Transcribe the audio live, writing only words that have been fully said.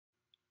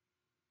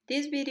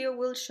This video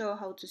will show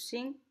how to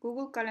sync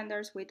Google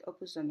Calendars with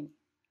Opus Domini.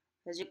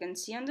 As you can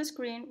see on the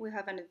screen, we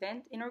have an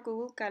event in our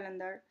Google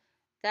Calendar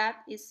that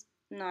is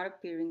not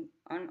appearing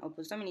on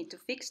Opus Domini. To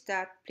fix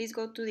that, please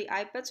go to the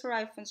iPads or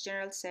iPhones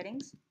general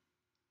settings.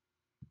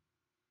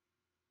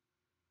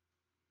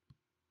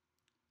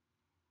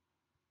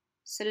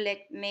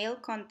 Select Mail,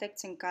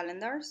 Contacts and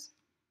Calendars.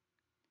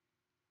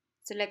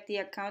 Select the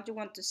account you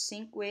want to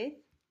sync with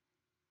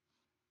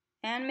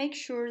and make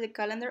sure the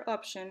calendar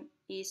option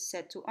is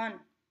set to on.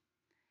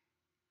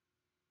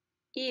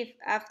 If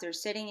after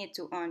setting it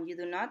to on you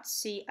do not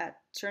see a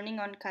turning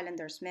on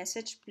calendars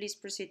message, please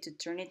proceed to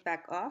turn it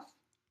back off.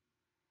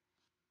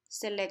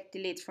 Select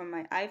delete from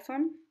my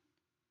iPhone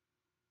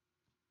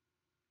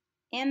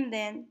and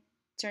then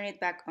turn it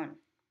back on.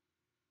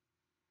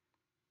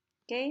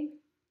 Okay,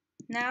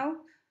 now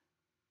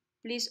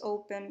please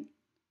open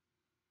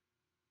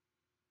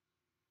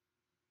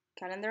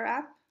calendar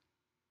app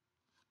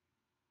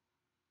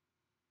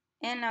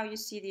and now you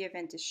see the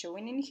event is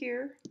showing in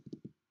here,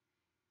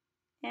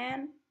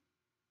 and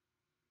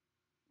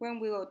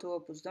when we go to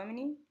Opus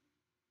Domini,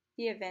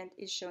 the event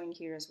is showing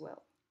here as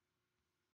well.